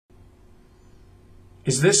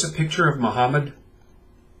Is this a picture of Muhammad?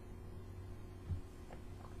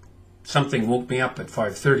 Something woke me up at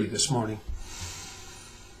 5:30 this morning.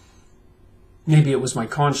 Maybe it was my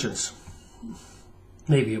conscience.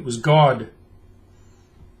 Maybe it was God.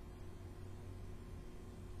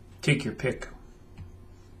 Take your pick.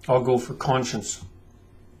 I'll go for conscience.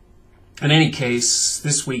 In any case,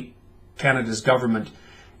 this week, Canada's government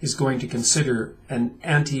is going to consider an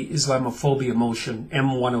anti-Islamophobia motion,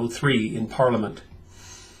 M103, in Parliament.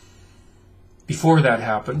 Before that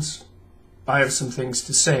happens, I have some things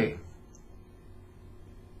to say.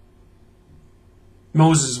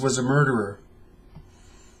 Moses was a murderer.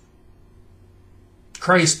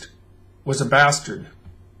 Christ was a bastard.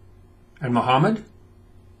 And Muhammad?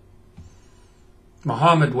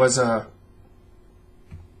 Muhammad was a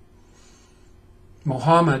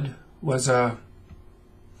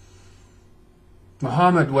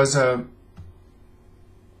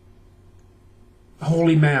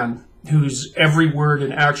holy man whose every word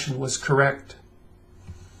and action was correct.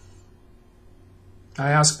 I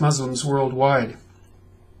ask Muslims worldwide,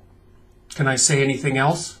 can I say anything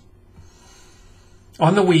else?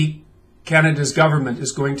 On the week, Canada's government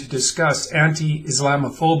is going to discuss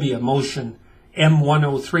anti-Islamophobia motion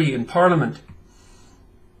M103 in Parliament.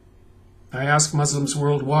 I ask Muslims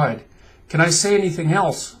worldwide, can I say anything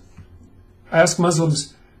else? I ask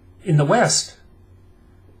Muslims in the West,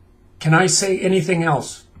 can I say anything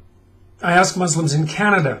else? I ask Muslims in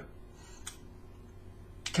Canada,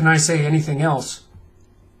 can I say anything else?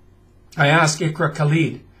 I ask Iqra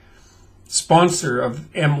Khalid, sponsor of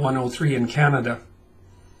M103 in Canada,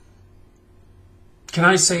 can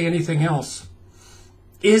I say anything else?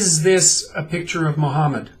 Is this a picture of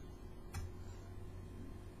Muhammad?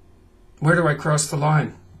 Where do I cross the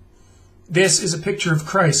line? This is a picture of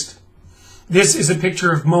Christ. This is a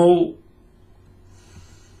picture of Mo.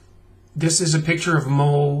 This is a picture of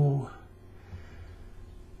Mo.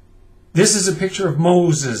 This is a picture of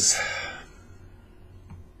Moses.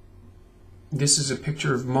 This is a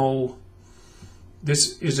picture of Mo.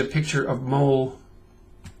 This is a picture of Mo.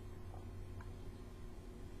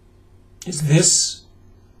 Is this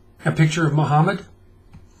a picture of Muhammad?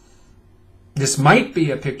 This might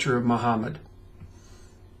be a picture of Muhammad.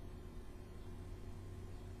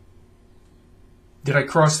 Did I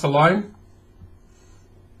cross the line?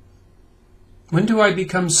 When do I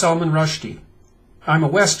become Salman Rushdie? I'm a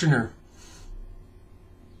Westerner.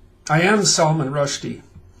 I am Salman Rushdie.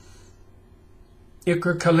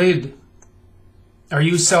 Iqra Khalid, are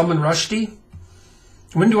you Salman Rushdie?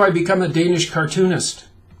 When do I become a Danish cartoonist?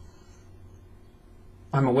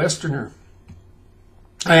 I'm a Westerner.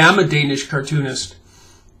 I am a Danish cartoonist.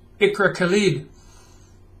 Iqra Khalid,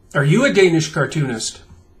 are you a Danish cartoonist?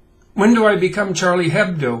 When do I become Charlie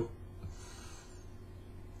Hebdo?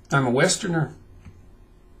 I'm a Westerner.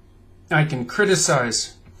 I can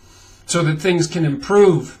criticize so that things can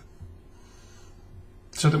improve,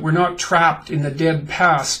 so that we're not trapped in the dead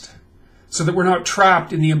past, so that we're not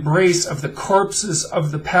trapped in the embrace of the corpses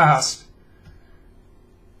of the past.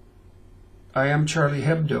 I am Charlie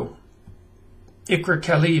Hebdo. Iqra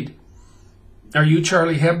Khalid, are you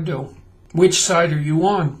Charlie Hebdo? Which side are you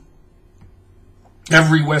on?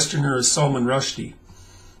 Every Westerner is Salman Rushdie.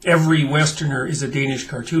 Every Westerner is a Danish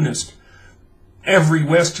cartoonist. Every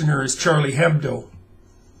Westerner is Charlie Hebdo.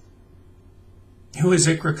 Who is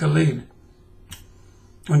Iqra Khalid?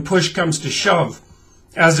 When push comes to shove,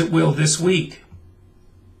 as it will this week,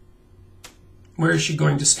 where is she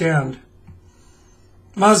going to stand?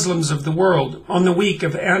 Muslims of the world, on the week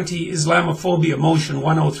of anti-Islamophobia motion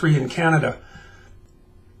 103 in Canada.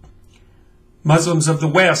 Muslims of the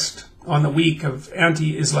West, on the week of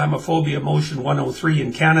anti-Islamophobia motion 103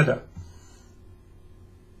 in Canada.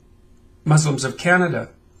 Muslims of Canada,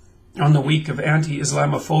 on the week of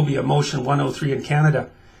anti-Islamophobia motion 103 in Canada.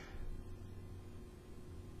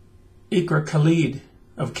 Iqra Khalid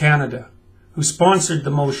of Canada, who sponsored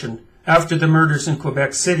the motion after the murders in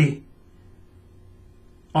Quebec City,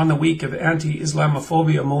 on the week of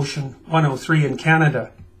anti-Islamophobia motion 103 in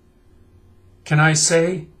Canada. Can I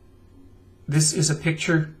say this is a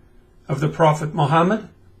picture of the Prophet Muhammad?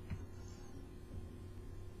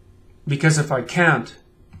 Because if I can't,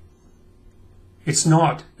 it's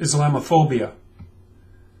not Islamophobia.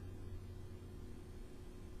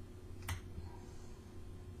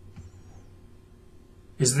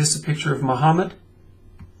 Is this a picture of Muhammad?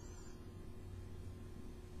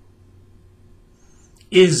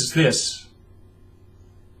 Is this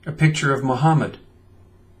a picture of Muhammad?